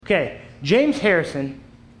Okay, James Harrison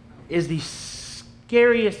is the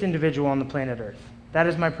scariest individual on the planet Earth. That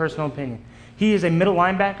is my personal opinion. He is a middle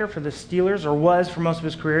linebacker for the Steelers, or was for most of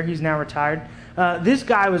his career. He's now retired. This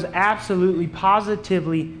guy was absolutely,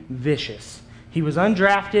 positively vicious. He was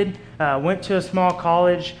undrafted, went to a small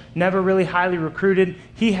college, never really highly recruited.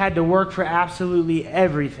 He had to work for absolutely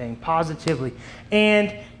everything, positively.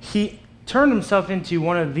 And he turned himself into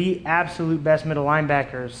one of the absolute best middle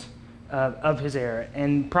linebackers of his era,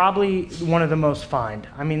 and probably one of the most fined.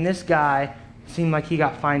 I mean, this guy seemed like he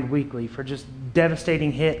got fined weekly for just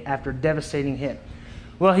devastating hit after devastating hit.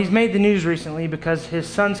 Well, he's made the news recently because his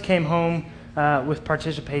sons came home with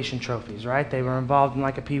participation trophies, right? They were involved in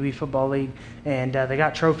like a Pee Wee football league, and they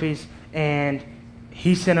got trophies, and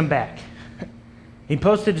he sent them back. He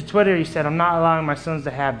posted to Twitter, he said, "I'm not allowing my sons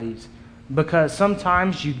to have these because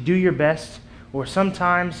sometimes you do your best, or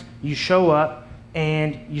sometimes you show up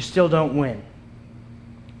and you still don't win."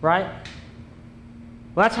 Right?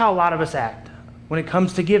 Well, that's how a lot of us act when it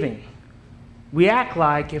comes to giving. We act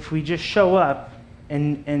like if we just show up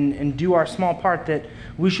and do our small part that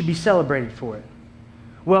we should be celebrated for it.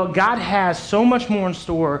 Well, God has so much more in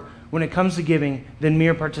store when it comes to giving than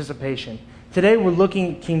mere participation. Today we're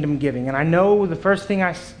looking at kingdom giving, and I know the first thing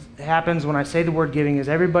happens when I say the word giving is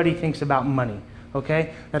everybody thinks about money,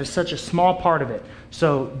 okay? That is such a small part of it.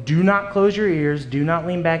 So do not close your ears, do not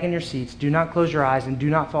lean back in your seats, do not close your eyes, and do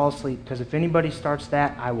not fall asleep, because if anybody starts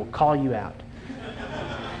that, I will call you out.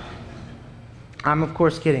 I'm of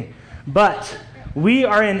course kidding. But we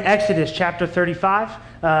are in Exodus chapter 35.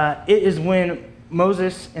 It is when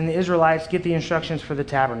Moses and the Israelites get the instructions for the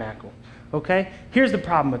tabernacle. Okay? Here's the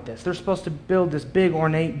problem with this. They're supposed to build this big,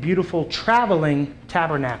 ornate, beautiful, traveling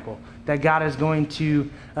tabernacle that God is going to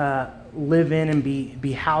live in and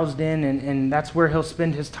be housed in, and that's where he'll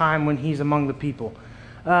spend his time when he's among the people.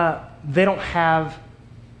 They don't have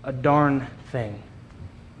a darn thing.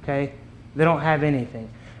 Okay? They don't have anything.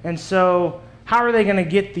 And so how are they going to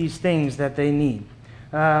get these things that they need?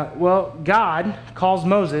 Well, God calls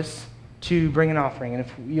Moses to bring an offering. And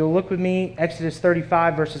if you'll look with me, Exodus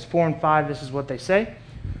 35, verses 4 and 5, this is what they say.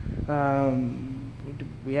 There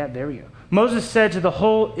we go. Moses said to the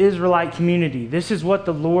whole Israelite community, "This is what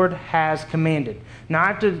the Lord has commanded." Now, I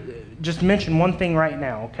have to just mention one thing right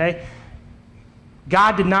now, okay?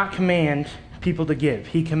 God did not command people to give.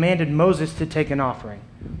 He commanded Moses to take an offering.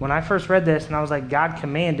 When I first read this, and I was like, God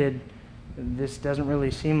commanded, this doesn't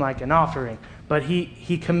really seem like an offering. But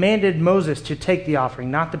he commanded Moses to take the offering,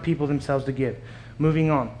 not the people themselves to give. Moving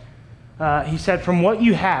on. He said, "From what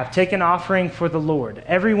you have, take an offering for the Lord.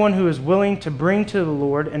 Everyone who is willing to bring to the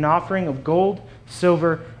Lord an offering of gold,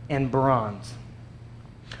 silver, and bronze."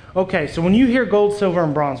 Okay, so when you hear gold, silver,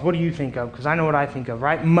 and bronze, what do you think of? Because I know what I think of,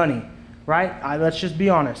 right? Money, right? Let's just be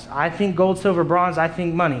honest. I think gold, silver, bronze, I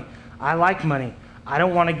think money. I like money. I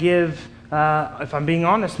don't want to give, if I'm being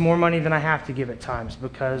honest, more money than I have to give at times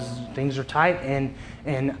because things are tight, and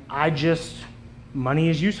money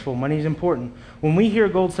is useful. Money is important. When we hear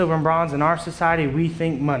gold, silver, and bronze in our society, we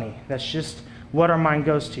think money. That's just what our mind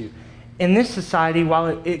goes to. In this society, while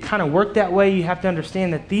it kind of worked that way, you have to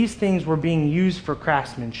understand that these things were being used for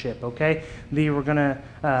craftsmanship, okay? They were going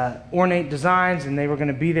to ornate designs, and they were going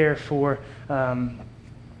to be there for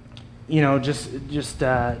just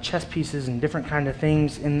chess pieces and different kind of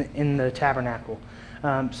things in the tabernacle.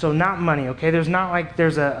 So not money, okay? There's not like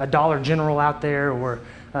there's a Dollar General out there or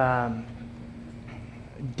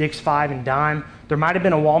Dick's 5 and Dime. There might have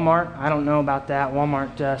been a Walmart. I don't know about that.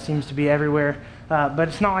 Walmart seems to be everywhere. But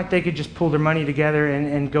it's not like they could just pull their money together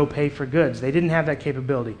and go pay for goods. They didn't have that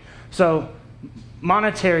capability. So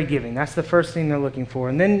monetary giving, that's the first thing they're looking for.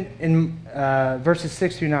 And then in verses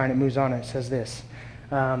 6 through 9, it moves on. It says this.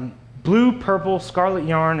 Blue, purple, scarlet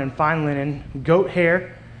yarn, and fine linen, goat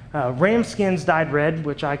hair, ram skins dyed red,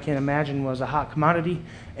 which I can imagine was a hot commodity,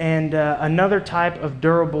 and another type of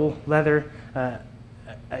durable leather,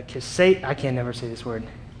 I can never say this word,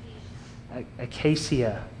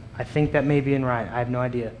 acacia. I think that may be right. I have no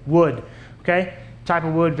idea. Wood, okay? Type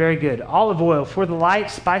of wood, very good. Olive oil for the light,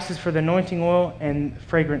 spices for the anointing oil, and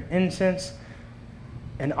fragrant incense,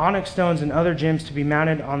 and onyx stones and other gems to be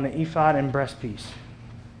mounted on the ephod and breastpiece.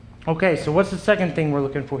 Okay, so what's the second thing we're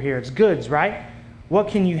looking for here? It's goods, right? What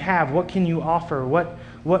can you have? What can you offer?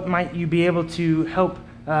 What might you be able to help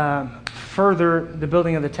further the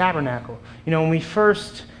building of the tabernacle? You know, when we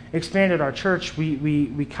first expanded our church,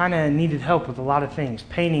 we kind of needed help with a lot of things,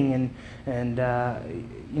 painting and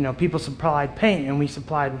people supplied paint, and we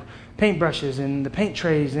supplied paintbrushes and the paint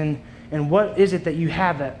trays, and And what is it that you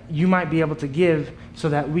have that you might be able to give so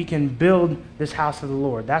that we can build this house of the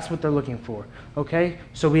Lord? That's what they're looking for, okay?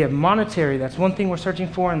 So we have monetary, that's one thing we're searching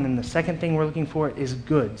for, and then the second thing we're looking for is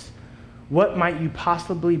goods. What might you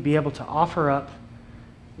possibly be able to offer up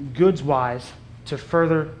goods-wise to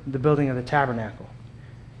further the building of the tabernacle?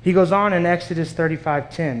 He goes on in Exodus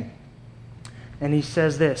 35:10, and he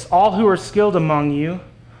says this, all who are skilled among you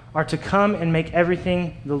are to come and make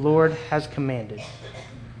everything the Lord has commanded.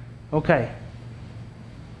 Okay.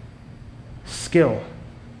 Skill.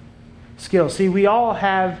 See, we all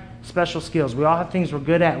have special skills. We all have things we're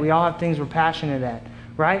good at. We all have things we're passionate at,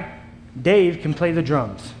 right? Dave can play the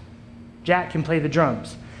drums. Jack can play the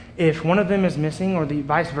drums. If one of them is missing or the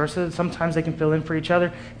vice versa, sometimes they can fill in for each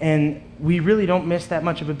other, and we really don't miss that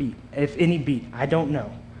much of a beat, if any beat. I don't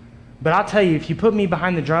know. But I'll tell you, if you put me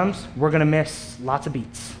behind the drums, we're going to miss lots of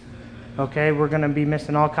beats. Okay? We're going to be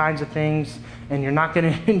missing all kinds of things, and you're not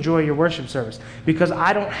going to enjoy your worship service because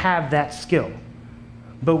I don't have that skill.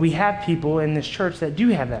 But we have people in this church that do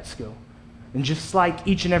have that skill. And just like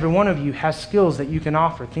each and every one of you has skills that you can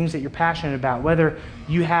offer, things that you're passionate about, whether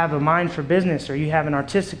you have a mind for business or you have an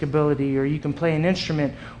artistic ability or you can play an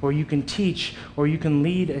instrument or you can teach or you can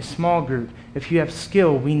lead a small group. If you have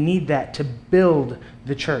skill, we need that to build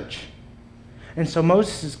the church. And so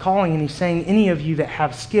Moses is calling and he's saying, any of you that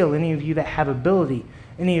have skill, any of you that have ability,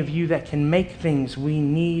 any of you that can make things, we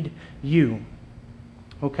need you.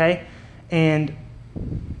 Okay? And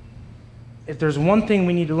if there's one thing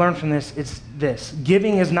we need to learn from this, it's this.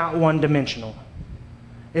 Giving is not one-dimensional.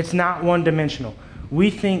 It's not one-dimensional. We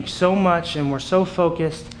think so much and we're so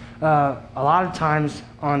focused a lot of times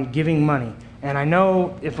on giving money. And I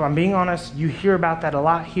know, if I'm being honest, you hear about that a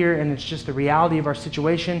lot here, and it's just the reality of our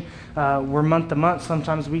situation. We're month to month,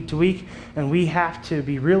 sometimes week to week, and we have to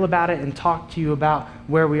be real about it and talk to you about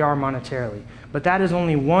where we are monetarily. But that is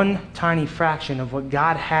only one tiny fraction of what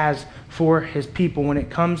God has for his people when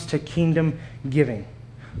it comes to kingdom giving.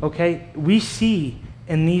 Okay? We see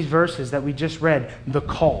in these verses that we just read the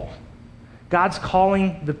call. God's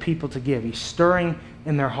calling the people to give. He's stirring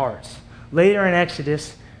in their hearts. Later in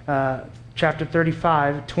Exodus, chapter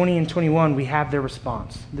 35, 20 and 21, we have their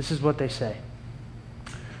response. This is what they say.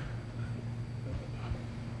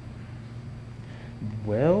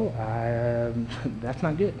 Well, that's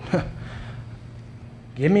not good.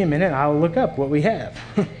 Give me a minute, I'll look up what we have.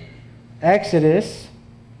 Exodus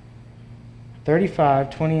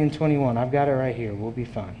 35, 20 and 21. I've got it right here. We'll be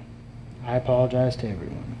fine. I apologize to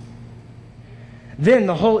everyone. Then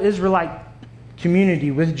the whole Israelite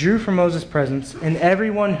community withdrew from Moses' presence, and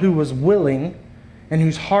everyone who was willing and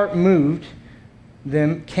whose heart moved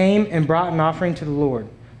them came and brought an offering to the Lord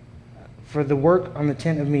for the work on the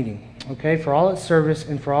tent of meeting, okay, for all its service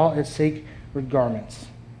and for all its sacred garments.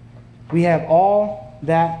 We have all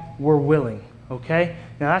that were willing, okay?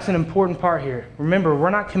 Now that's an important part here. Remember, we're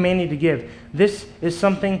not commanded to give. This is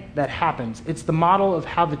something that happens. It's the model of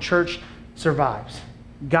how the church survives.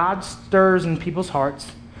 God stirs in people's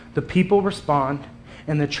hearts, the people respond,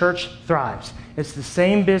 and the church thrives. It's the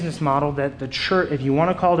same business model that the church, if you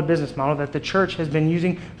want to call it a business model, that the church has been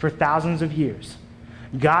using for thousands of years.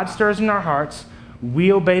 God stirs in our hearts,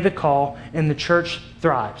 we obey the call, and the church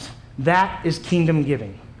thrives. That is kingdom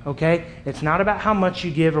giving, okay? It's not about how much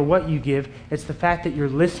you give or what you give. It's the fact that you're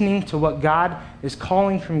listening to what God is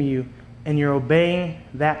calling from you, and you're obeying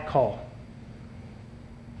that call.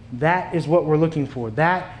 That is what we're looking for.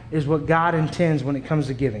 That is what God intends when it comes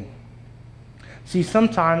to giving. See,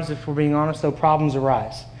 sometimes, if we're being honest, though, problems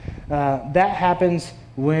arise. That happens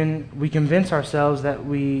when we convince ourselves that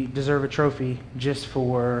we deserve a trophy just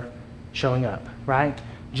for showing up, right?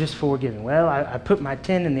 Just for giving. Well, I put my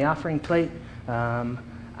 10 in the offering plate.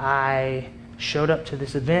 I showed up to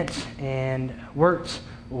this event and worked,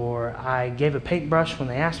 or I gave a paintbrush when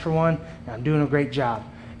they asked for one, and I'm doing a great job.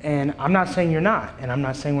 And I'm not saying you're not, and I'm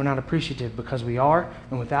not saying we're not appreciative, because we are,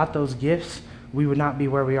 and without those gifts, we would not be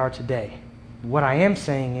where we are today. What I am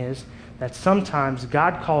saying is that sometimes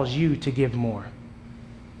God calls you to give more.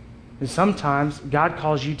 And sometimes God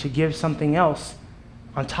calls you to give something else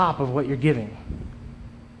on top of what you're giving.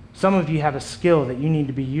 Some of you have a skill that you need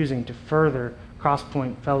to be using to further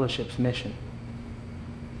Crosspoint Fellowship's mission.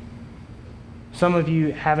 Some of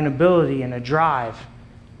you have an ability and a drive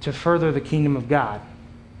to further the kingdom of God.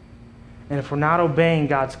 And if we're not obeying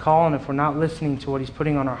God's call, and if we're not listening to what he's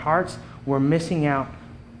putting on our hearts, we're missing out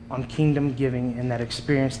on kingdom giving and that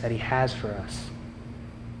experience that he has for us.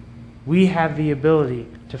 We have the ability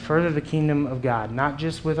to further the kingdom of God, not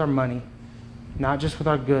just with our money, not just with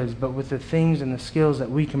our goods, but with the things and the skills that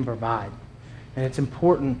we can provide. And it's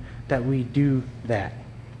important that we do that.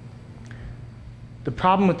 The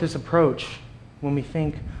problem with this approach, when we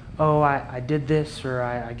think, oh, I did this, or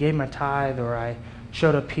I gave my tithe, or I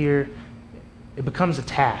showed up here, it becomes a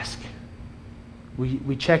task.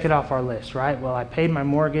 We check it off our list, right? Well, I paid my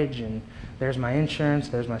mortgage, and there's my insurance,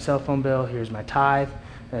 there's my cell phone bill, here's my tithe.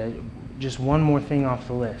 Just one more thing off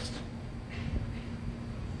the list.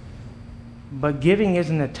 But giving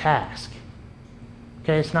isn't a task.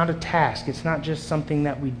 Okay, it's not a task. It's not just something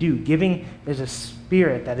that we do. Giving is a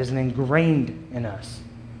spirit that is ingrained in us.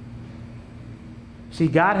 See,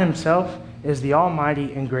 God himself is the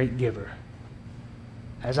almighty and great giver.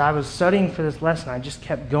 As I was studying for this lesson, I just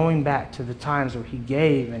kept going back to the times where he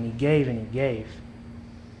gave and he gave and he gave.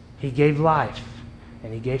 He gave life,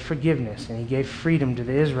 and he gave forgiveness, and he gave freedom to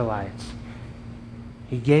the Israelites.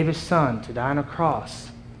 He gave his son to die on a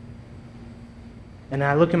cross. And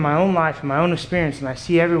I look in my own life and my own experience, and I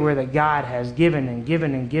see everywhere that God has given and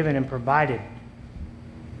given and given and provided.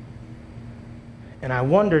 And I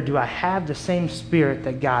wonder, do I have the same spirit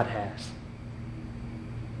that God has?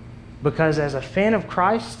 Because as a fan of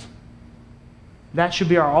Christ, that should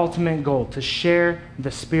be our ultimate goal, to share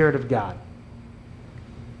the Spirit of God.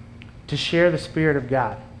 To share the Spirit of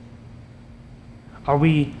God. Are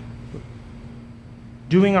we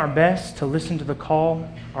doing our best to listen to the call?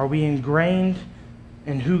 Are we ingrained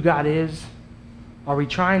in who God is? Are we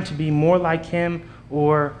trying to be more like him,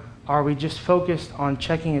 or are we just focused on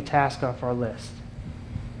checking a task off our list?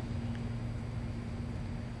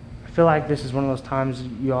 I feel like this is one of those times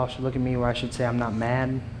you all should look at me where I should say I'm not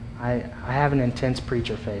mad. I have an intense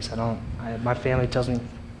preacher face. My family tells me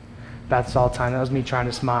about this all the time. That was me trying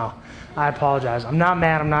to smile. I apologize. I'm not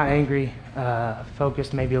mad. I'm not angry.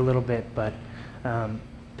 Focused maybe a little bit, but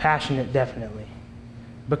passionate definitely.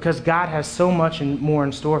 Because God has so much more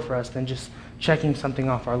in store for us than just checking something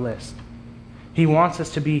off our list. He wants us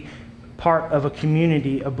to be part of a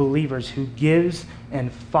community of believers who gives and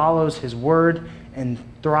follows his word and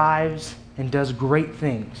thrives and does great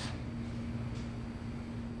things.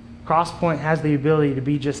 Crosspoint has the ability to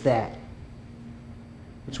be just that.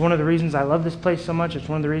 It's one of the reasons I love this place so much. It's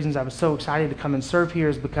one of the reasons I was so excited to come and serve here,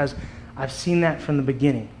 is because I've seen that from the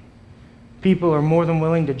beginning. People are more than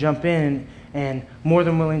willing to jump in and more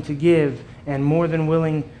than willing to give and more than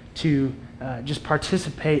willing to just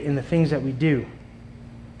participate in the things that we do.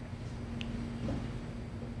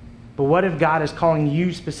 But what if God is calling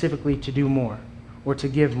you specifically to do more, or to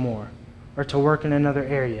give more, or to work in another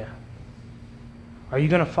area? Are you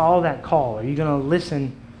going to follow that call? Are you going to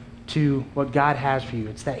listen to what God has for you?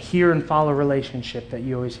 It's that hear and follow relationship that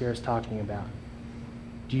you always hear us talking about.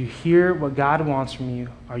 Do you hear what God wants from you?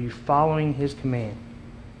 Are you following his command?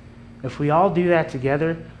 If we all do that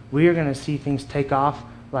together, we are going to see things take off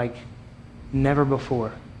like never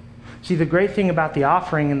before. See, the great thing about the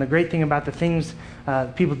offering and the great thing about the things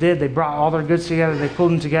people did, they brought all their goods together, they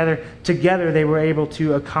pulled them together. Together, they were able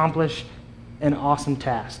to accomplish an awesome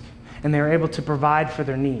task, and they were able to provide for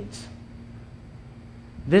their needs.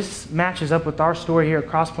 This matches up with our story here at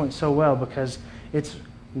Crosspoint so well, because it's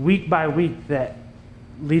week by week that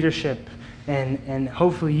leadership and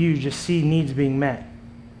hopefully you just see needs being met.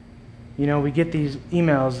 You know, we get these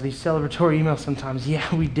emails, these celebratory emails sometimes.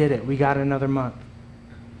 Yeah, we did it. We got another month.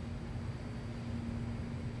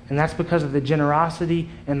 And that's because of the generosity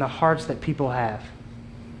and the hearts that people have.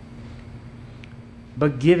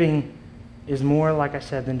 But giving is more, like I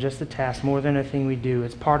said, than just a task, more than a thing we do.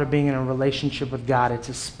 It's part of being in a relationship with God. It's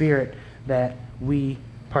a spirit that we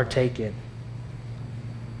partake in.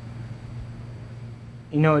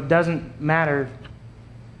 You know, it doesn't matter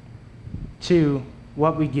to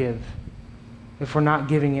what we give if we're not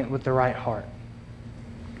giving it with the right heart,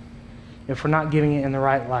 if we're not giving it in the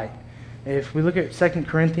right light. If we look at 2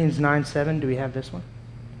 Corinthians 9:7, do we have this one?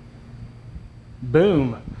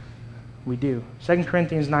 Boom. We do. 2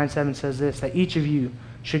 Corinthians 9:7 says this, that each of you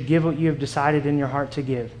should give what you have decided in your heart to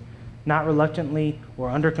give, not reluctantly or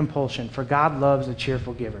under compulsion, for God loves a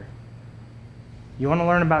cheerful giver. You want to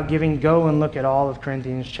learn about giving? Go and look at all of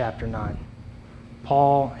Corinthians chapter 9.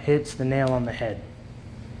 Paul hits the nail on the head.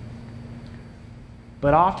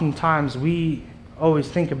 But oftentimes we always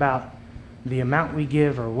think about the amount we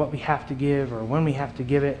give or what we have to give or when we have to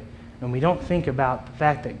give it, and we don't think about the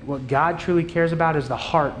fact that what God truly cares about is the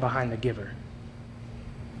heart behind the giver.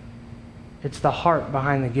 It's the heart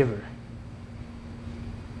behind the giver.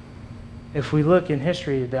 If we look in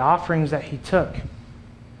history, the offerings that he took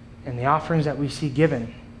and the offerings that we see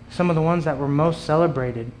given, some of the ones that were most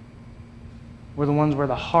celebrated were the ones where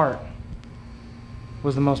the heart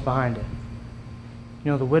was the most behind it.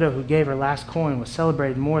 You know, the widow who gave her last coin was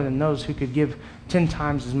celebrated more than those who could give 10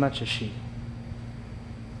 times as much as she.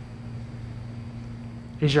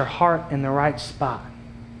 Is your heart in the right spot?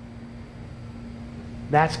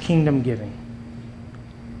 That's kingdom giving.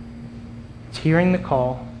 It's hearing the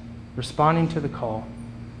call, responding to the call,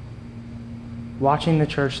 watching the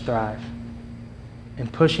church thrive,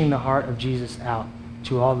 and pushing the heart of Jesus out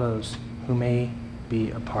to all those who may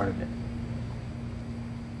be a part of it.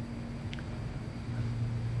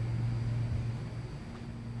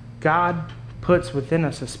 God puts within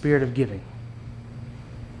us a spirit of giving.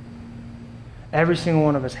 Every single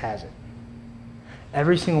one of us has it.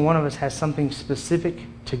 Every single one of us has something specific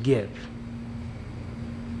to give.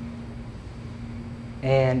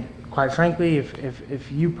 And quite frankly,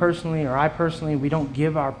 if you personally or I personally, we don't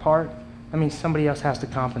give our part, that means somebody else has to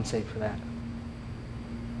compensate for that.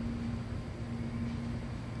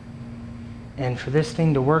 And for this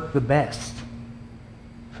thing to work the best,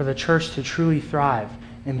 for the church to truly thrive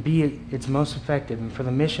and be its most effective, and for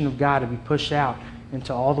the mission of God to be pushed out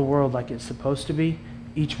into all the world like it's supposed to be,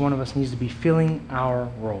 each one of us needs to be filling our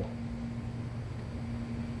role.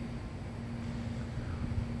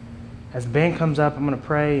 As the band comes up, I'm going to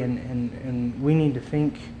pray, and we need to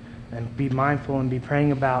think and be mindful and be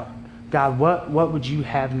praying about, God, what would you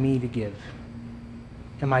have me to give?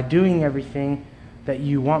 Am I doing everything that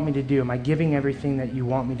you want me to do? Am I giving everything that you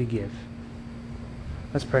want me to give?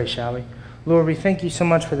 Let's pray, shall we? Lord, we thank you so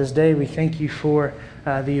much for this day. We thank you for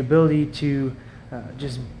the ability to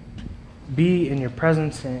just be in your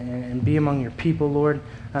presence and be among your people, Lord.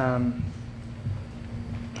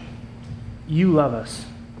 You love us,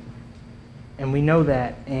 and we know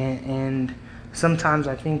that. And sometimes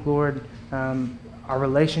I think, Lord, our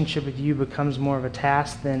relationship with you becomes more of a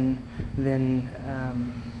task than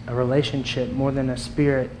a relationship, more than a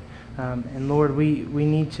spirit. And Lord, we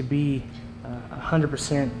need to be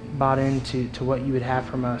 100% bought into what you would have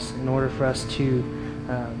from us in order for us to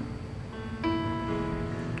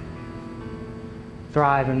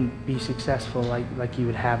thrive and be successful like you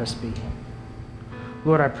would have us be.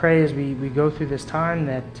 Lord, I pray as we go through this time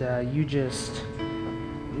that you just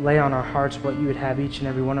lay on our hearts what you would have each and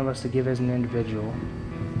every one of us to give as an individual.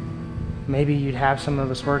 Maybe you'd have some of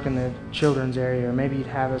us work in the children's area, or maybe you'd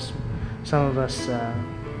have some of us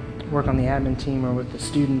work on the admin team or with the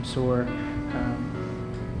students, or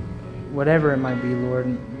whatever it might be,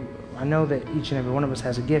 Lord. I know that each and every one of us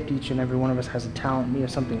has a gift, each and every one of us has a talent. We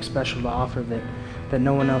have something special to offer that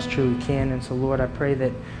no one else truly can. And so, Lord, I pray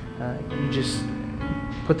that you just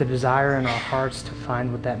put the desire in our hearts to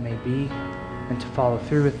find what that may be and to follow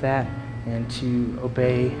through with that and to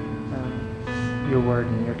obey your word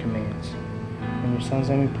and your commands. In your Son's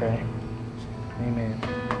name we pray.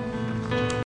 Amen.